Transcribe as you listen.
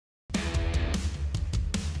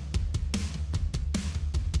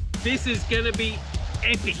This is going to be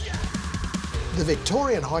epic. The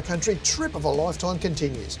Victorian High Country trip of a lifetime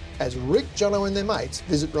continues as Rick, Johno and their mates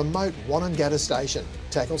visit remote Wonnangatta Station,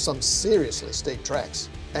 tackle some seriously steep tracks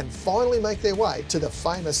and finally make their way to the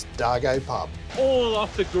famous Dargo Pub. All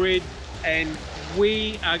off the grid, and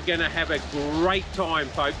we are going to have a great time,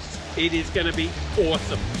 folks. It is going to be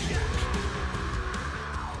awesome.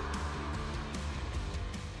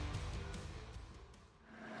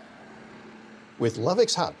 With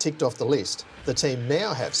Lovex Hut ticked off the list, the team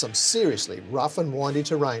now have some seriously rough and windy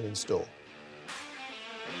terrain in store.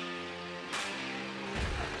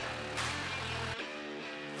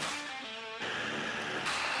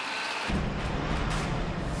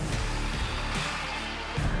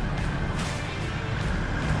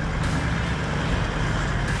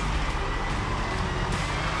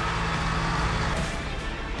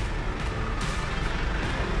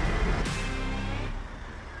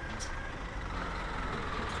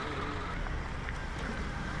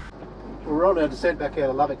 We're on our descent back out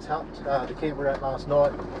of Lovex Hut, the camp we were at last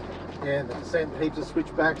night, and the descent, heaps of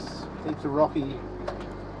switchbacks, heaps of rocky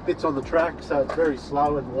bits on the track, so it's very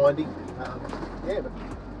slow and windy. Yeah, but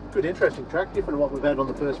good, interesting track, different to what we've had on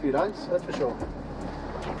the first few days, that's for sure.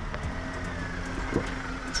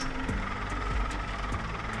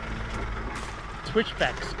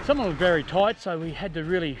 Switchbacks. Some of them were very tight, so we had to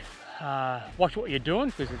really watch what you're doing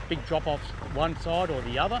because there's big drop-offs one side or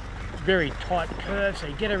the other. Very tight curves, so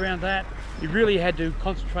you get around that. You really had to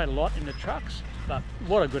concentrate a lot in the trucks, but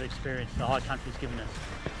what a good experience the High Country's given us.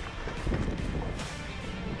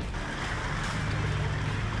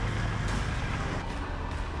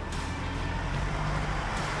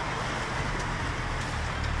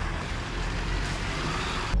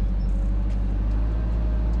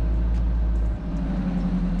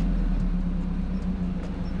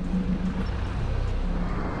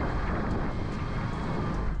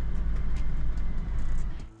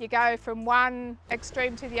 You go from one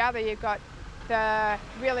extreme to the other. You've got the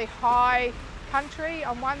really high country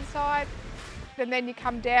on one side, and then you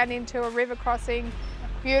come down into a river crossing,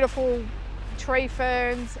 beautiful tree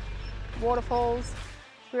ferns, waterfalls.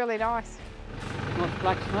 It's really nice. Nice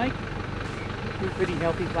black snake, pretty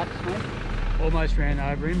healthy black snake. Almost ran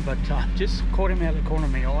over him, but just caught him out of the corner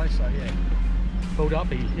of my eye, so yeah, pulled up,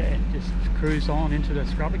 just cruised on into the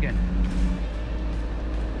scrub again.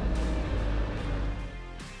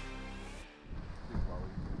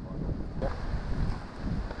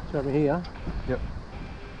 So over here. Yep.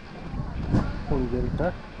 Wonnangatta,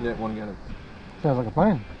 huh? Yeah, Wonnangatta. Sounds like a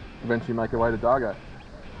plan. Eventually make our way to Dargo.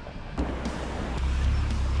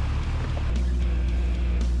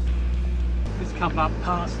 Just come up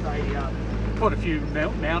past quite a few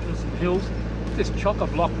mountains and hills. Just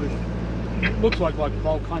chock-a-block with, looks like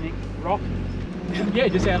volcanic rock. Yeah,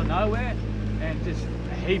 just out of nowhere, and just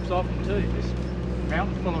heaps of them too. Just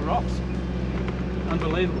mountains full of rocks.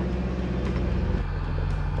 Unbelievable.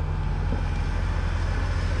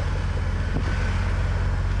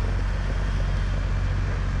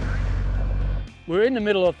 We're in the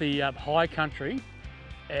middle of the high country,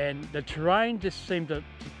 and the terrain just seemed to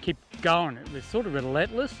keep going. It was sort of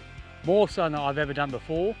relentless, more so than I've ever done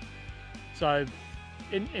before. So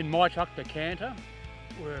in my truck, the Canter,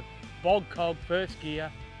 we're bog cog, first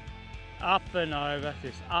gear, up and over,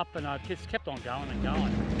 just up and over, just kept on going and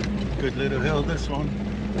going. Good little hill, this one.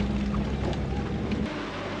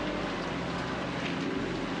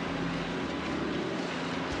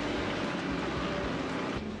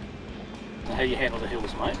 How you handle the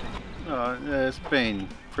hills, mate? Yeah, it's been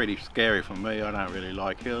pretty scary for me. I don't really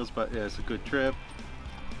like hills, but yeah, it's a good trip.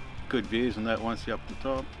 Good views and that once you're up the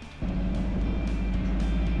top.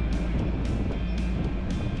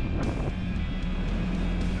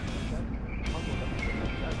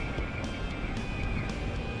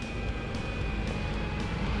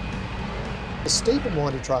 The steep and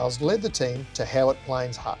windy trails led the team to Howard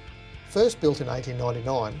Plains Hut, first built in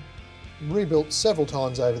 1899, rebuilt several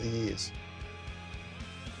times over the years.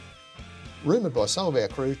 Rumoured by some of our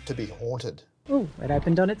crew to be haunted. Oh, it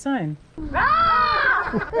opened on its own. I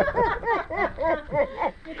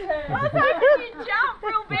thought you jumped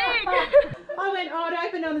real big. I went, oh, it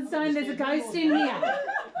opened on its own, there's a ghost in here.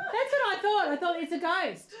 That's what I thought. I thought it's a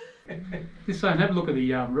ghost. Just saying, have a look at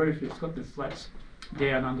the roof. It's got the slats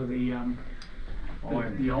down under the iron.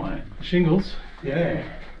 Shingles? Yeah.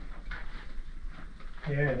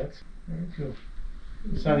 Yeah, that's very cool.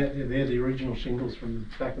 So they're the original shingles from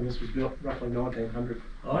back when this was built, roughly 1900.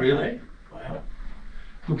 Oh, really? Wow.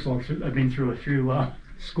 Looks like they've been through a few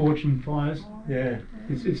scorching fires. Yeah.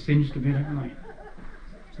 It's singed a bit, haven't they?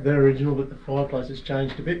 So they're original, but the fireplace has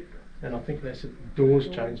changed a bit, and I think the doors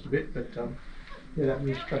changed a bit, but Yeah, that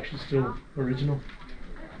roof structure's still original.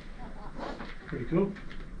 Pretty cool.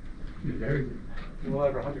 Very good. Well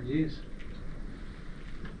over 100 years.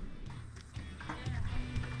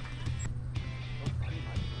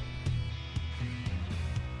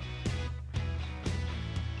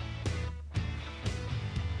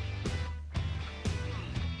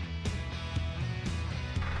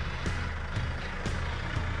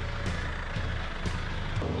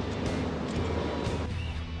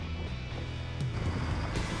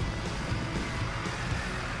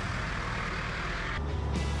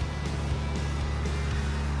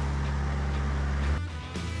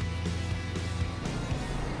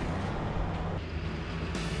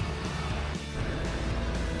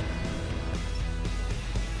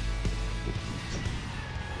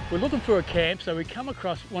 We're looking for a camp, so we come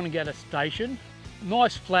across Wonnangatta Station.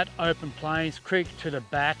 Nice flat open plains, creek to the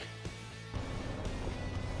back.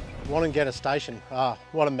 Wonnangatta Station,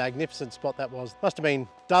 what a magnificent spot that was. Must have been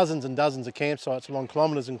dozens and dozens of campsites along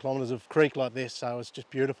kilometres and kilometres of creek like this, so it's just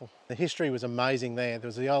beautiful. The history was amazing there. There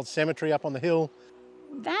was the old cemetery up on the hill.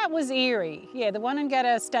 That was eerie. Yeah, the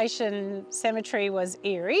Wonnangatta Station cemetery was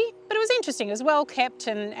eerie, but it was interesting. It was well kept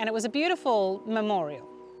and it was a beautiful memorial.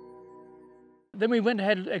 Then we went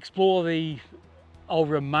ahead to explore the old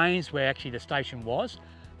remains where actually the station was.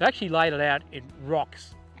 They actually laid it out in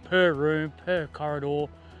rocks, per room, per corridor,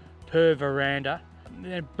 per veranda.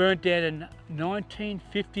 It burnt down in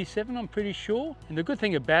 1957, I'm pretty sure. And the good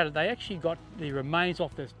thing about it, they actually got the remains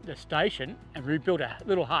off the station and rebuilt a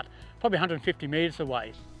little hut, probably 150 metres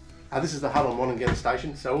away. This is the hut on Wonnangatta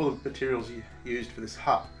Station, so all the materials used for this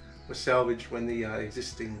hut were salvaged when the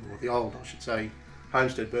the old, I should say,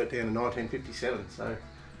 homestead burnt down in 1957. So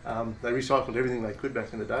they recycled everything they could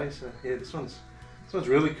back in the day. So yeah, this one's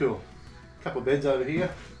really cool. A couple of beds over here,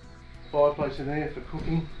 fireplace in there for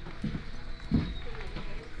cooking.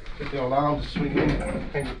 Get the alarm to swing in,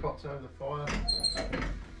 hang the pots over the fire.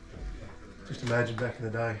 Just imagine back in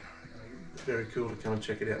the day. It's very cool to come and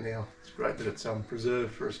check it out now. It's great that it's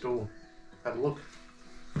preserved for us to all have a look.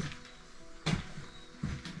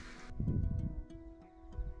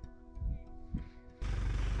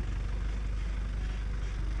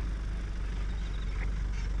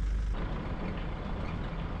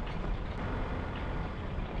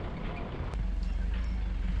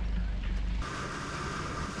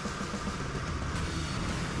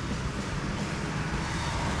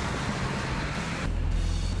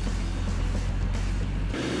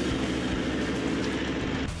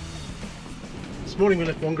 This morning we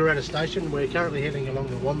left Wonnangatta Station. We're currently heading along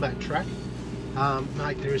the Wombat track.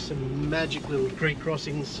 Mate, there are some magic little creek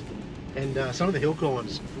crossings and some of the hill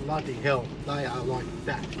climbs, bloody hell, they are like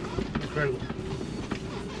that. Incredible.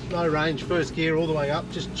 No range, first gear all the way up,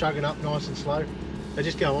 just chugging up nice and slow. They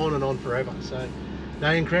just go on and on forever. So,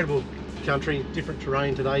 no, incredible country, different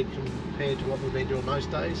terrain today compared to what we've been doing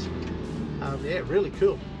most days. Yeah, really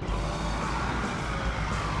cool.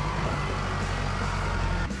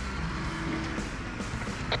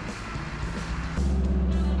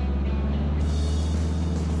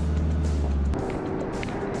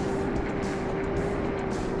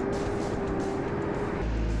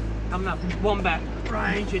 Coming up Wombat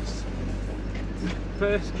range, it's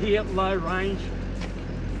first gear, low range,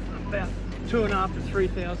 about 2,500 to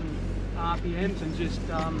 3,000 RPMs and just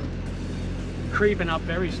creeping up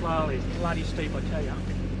very slowly. It's bloody steep, I tell you.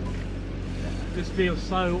 It just feels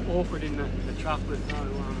so awkward in the truck with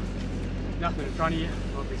nothing in front of you,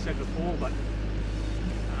 like we said before, but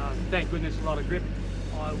thank goodness a lot of grip.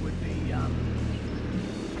 I would be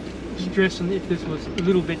stressing if this was a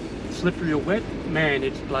little bit slippery or wet. Man,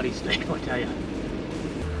 it's bloody steep, I tell you.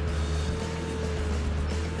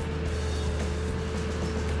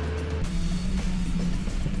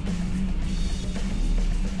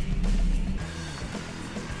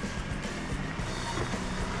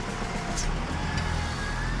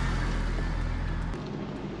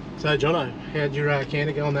 So Jono, how'd your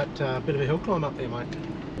canter go on that bit of a hill climb up there, mate?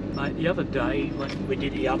 Mate, the other day when we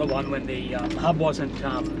did the other one, when the hub wasn't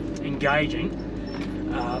engaging,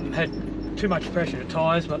 had too much pressure in the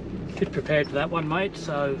tyres, but a bit prepared for that one, mate,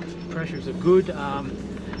 so pressures are good.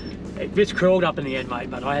 It just crawled up in the end,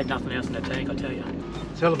 mate, but I had nothing else in the tank, I tell you.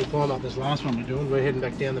 It's a hell of a climb up this last one we're doing. We're heading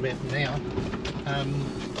back down the mountain now.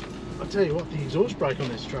 I'll tell you what, the exhaust brake on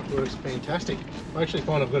this truck works fantastic. I actually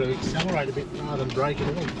find I've got to accelerate a bit rather than brake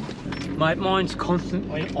at all. Mate, mine's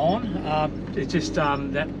constantly on. It's just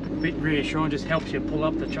that bit reassuring, just helps you pull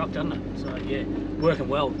up the truck, doesn't it? So yeah, working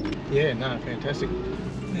well. Yeah, no, fantastic.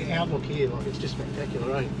 The outlook here, like, it's just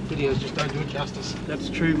spectacular, eh? Videos just don't do it justice. That's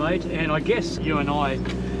true, mate, and I guess you and I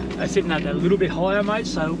sitting at a little bit higher, mate,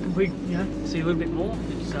 so we see a little bit more.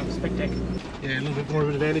 It's spectacular. Yeah, a little bit more of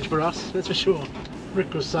an advantage for us, that's for sure.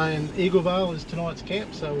 Rick was saying Eaglevale is tonight's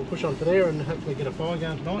camp, so we'll push on for there and hopefully get a fire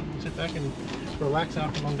going tonight and sit back and just relax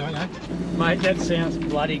after a long day, eh? Mate, that sounds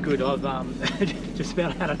bloody good. I've just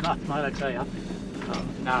about had enough, mate, I tell you.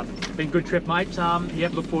 Been a good trip, mate. Yeah,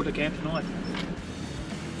 look forward to camp tonight.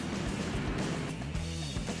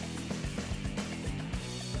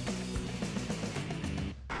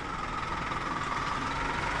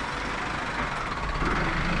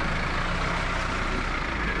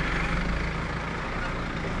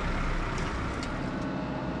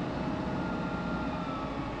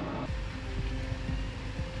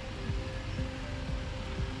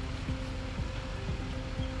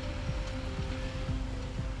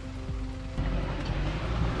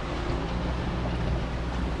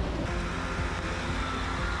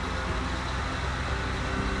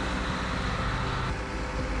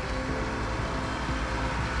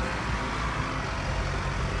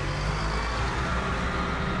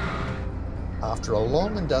 After a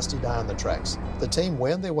long and dusty day on the tracks, the team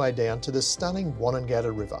wound their way down to the stunning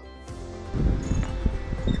Wonnangatta River.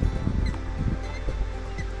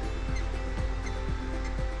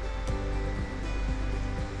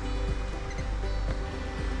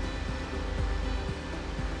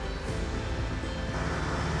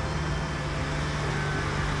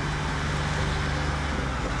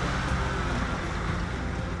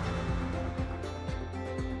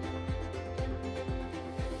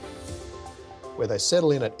 Where they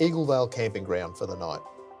settle in at Eaglevale Camping Ground for the night.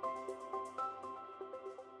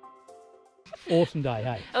 Awesome day,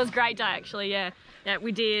 hey? It was a great day actually, yeah. Yeah,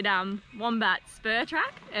 we did Wombat Spur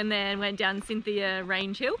Track and then went down Cynthia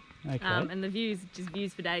Range Hill. Okay. And the views, just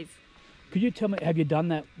views for days. Could you tell me, have you done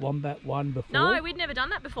that Wombat one before? No, we'd never done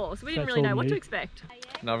that before, so we didn't really know what to expect.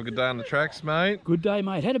 Another good day on the tracks, mate. Good day,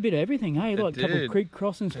 mate. Had a bit of everything, hey? Like a couple of creek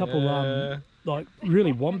crossings, couple like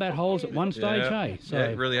really wombat holes at one stage, hey? So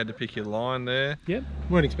yeah, really had to pick your line there. Yep.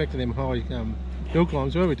 Weren't expecting them high hill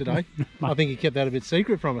climbs, were we, today? I think he kept that a bit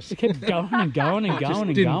secret from us. It kept going and going and going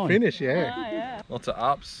and didn't going. finish, yeah. Oh, yeah. Lots of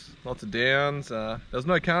ups, lots of downs. There was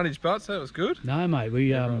no carnage, but so it was good. No, mate.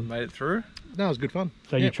 We Everyone made it through. No, it was good fun.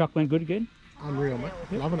 So your truck went good again? Unreal, mate.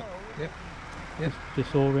 Yep. Loving it. Yep. Yep.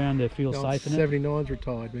 Just all around there, feel safe in it. 79's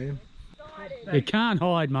retired, man. You can't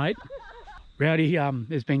hide, mate. Rowdy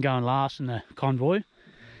has been going last in the convoy.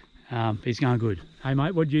 He's going good. Hey,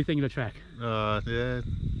 mate, what do you think of the track? Yeah,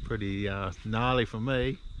 pretty gnarly for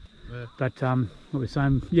me. Yeah. But what we're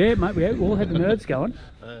saying, yeah, mate, we all had the nerves going.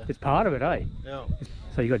 It's part of it, eh? Yeah.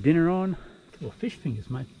 So you got dinner on. Well, fish fingers,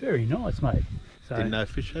 mate. Very nice, mate. So, Didn't know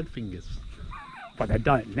fish had fingers. But they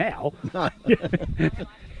don't now. No. Put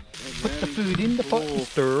the food in the pot and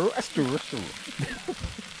stir.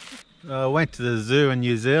 I went to the zoo in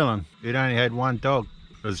New Zealand. It only had one dog.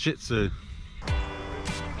 It was Shih Tzu.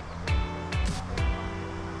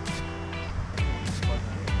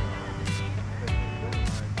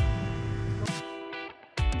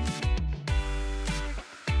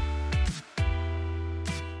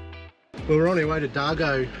 Well, we're on our way to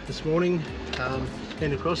Dargo this morning,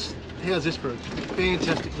 and across. How's this for a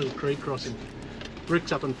fantastic little creek crossing?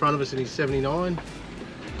 Rick's up in front of us in his 79.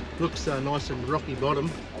 Looks nice and rocky bottom.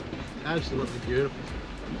 Absolutely beautiful.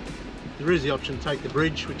 There is the option to take the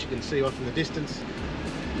bridge, which you can see off in the distance.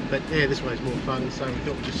 But yeah, this way's more fun, so we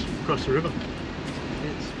thought we'd just cross the river.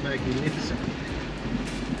 It's magnificent.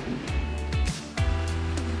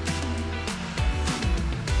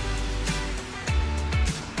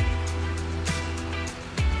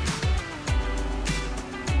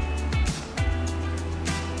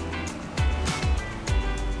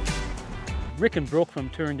 Rick and Brooke from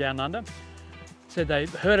Touring Down Under said they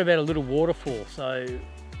heard about a little waterfall. So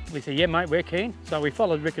we said, yeah, mate, we're keen. So we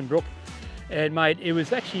followed Rick and Brooke. And mate, it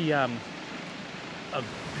was actually a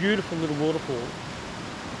beautiful little waterfall.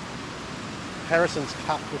 Harrison's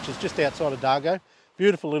Cut, which is just outside of Dargo.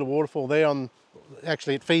 Beautiful little waterfall there.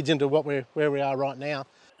 Actually, it feeds into where we are right now.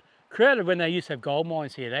 Created when they used to have gold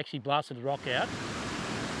mines here. They actually blasted the rock out.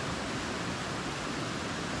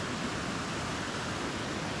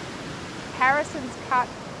 Harrison's Cut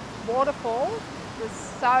waterfall was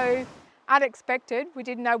so unexpected. We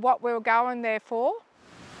didn't know what we were going there for.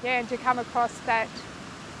 Yeah, and to come across that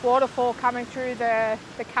waterfall coming through the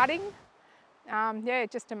cutting, yeah,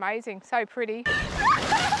 just amazing, so pretty.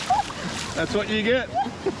 That's what you get.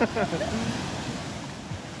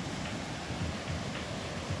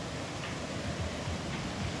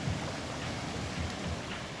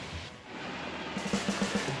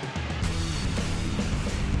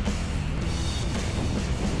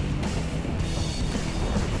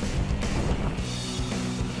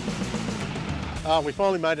 We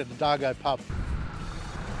finally made it to Dargo Pub.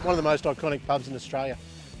 One of the most iconic pubs in Australia.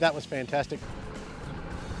 That was fantastic.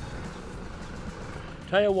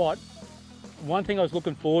 Tell you what, one thing I was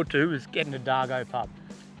looking forward to was getting to Dargo Pub.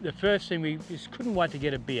 The first thing, we just couldn't wait to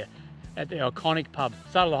get a beer at the iconic pub,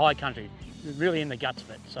 start of the High Country, really in the guts of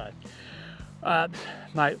it. So,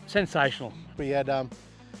 mate, sensational. We had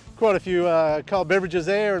quite a few cold beverages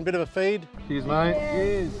there and a bit of a feed. Cheers, mate.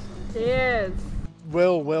 Cheers. Cheers.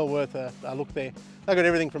 Well worth a look there. They got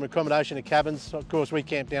everything from accommodation to cabins. Of course, we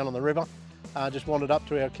camped down on the river. Just wandered up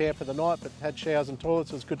to our camp for the night, but had showers and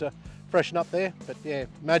toilets. It was good to freshen up there. But yeah,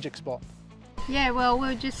 magic spot. Yeah, well,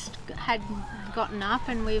 we just had gotten up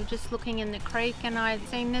and we were just looking in the creek, and I had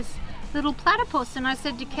seen this little platypus, and I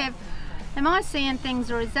said to Kev, am I seeing things,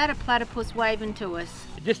 or is that a platypus waving to us?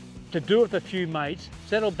 Just to do it with a few mates,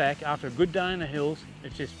 settle back after a good day in the hills,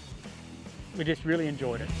 we just really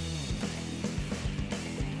enjoyed it.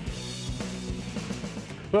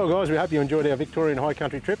 Well guys, we hope you enjoyed our Victorian High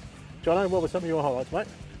Country trip. Johno, what were some of your highlights, mate?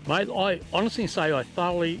 Mate, I honestly say I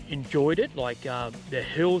thoroughly enjoyed it. Like the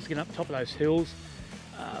hills, getting up top of those hills.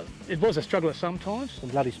 It was a struggle at some times. Some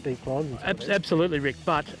bloody steep climbs. Absolutely, Rick,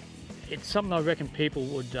 but it's something I reckon people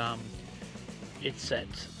would, it's that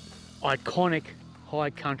iconic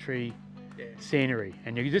High Country scenery,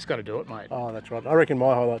 and you just got to do it, mate. Oh, that's right. I reckon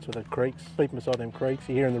my highlights were the creeks, sleeping beside them creeks,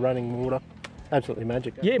 you're hearing the running water. Absolutely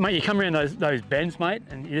magic. Yeah, mate, you come around those bends, mate,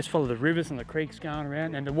 and you just follow the rivers and the creeks going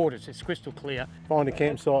around, and the water's just crystal clear. Find a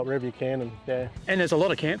campsite wherever you can, and yeah. And there's a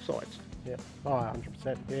lot of campsites. Yeah, oh,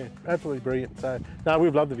 100%, yeah, absolutely brilliant. So, no,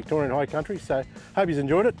 we've loved the Victorian High Country, so hope you've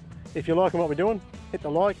enjoyed it. If you're liking what we're doing, hit the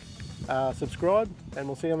like, subscribe, and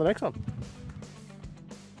we'll see you on the next one.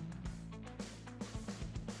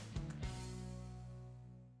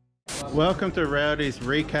 Welcome to Rowdy's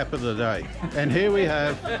recap of the day. And here we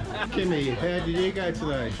have Kimmy. How did you go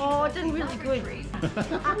today? Oh, it's been really good.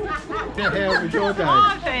 How was your day?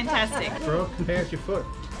 Oh, fantastic. Brooke, how's your foot?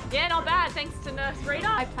 Yeah, not bad. Thanks to Nurse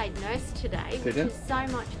Rita. I played nurse today, which is so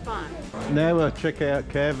much fun. Now we'll check out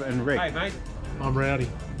Kev and Rick. Hey, mate. I'm Rowdy.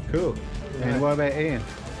 Cool. Yeah. And what about Ian?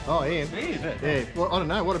 Oh, Ian? Yeah, well, I don't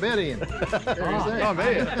know. What about Ian? I'm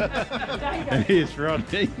Ian. And here's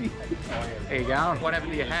Rodney. How you going? What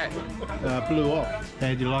happened to your hat? Blew off.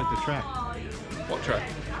 How'd you like the track? What track?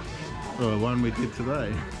 Well, the one we did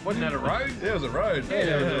today. Wasn't that a road? Yeah, it was a road. Yeah,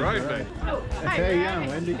 it was a road, mate. How you going,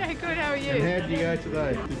 Wendy? Yeah, good, how are you? And how'd you go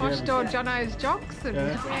today? I stored Johno's jocks and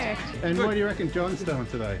yeah. And what do you reckon John's doing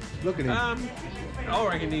today? Look at him. I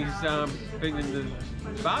reckon he's been in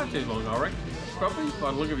the bar too long, I reckon. Probably,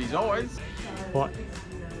 by the look of his eyes. What?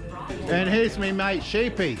 And here's me mate,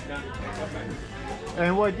 Sheepy.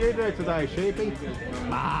 And what'd you do today, Sheepy?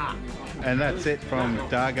 Ah. And that's it from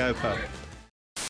Dargo Pub.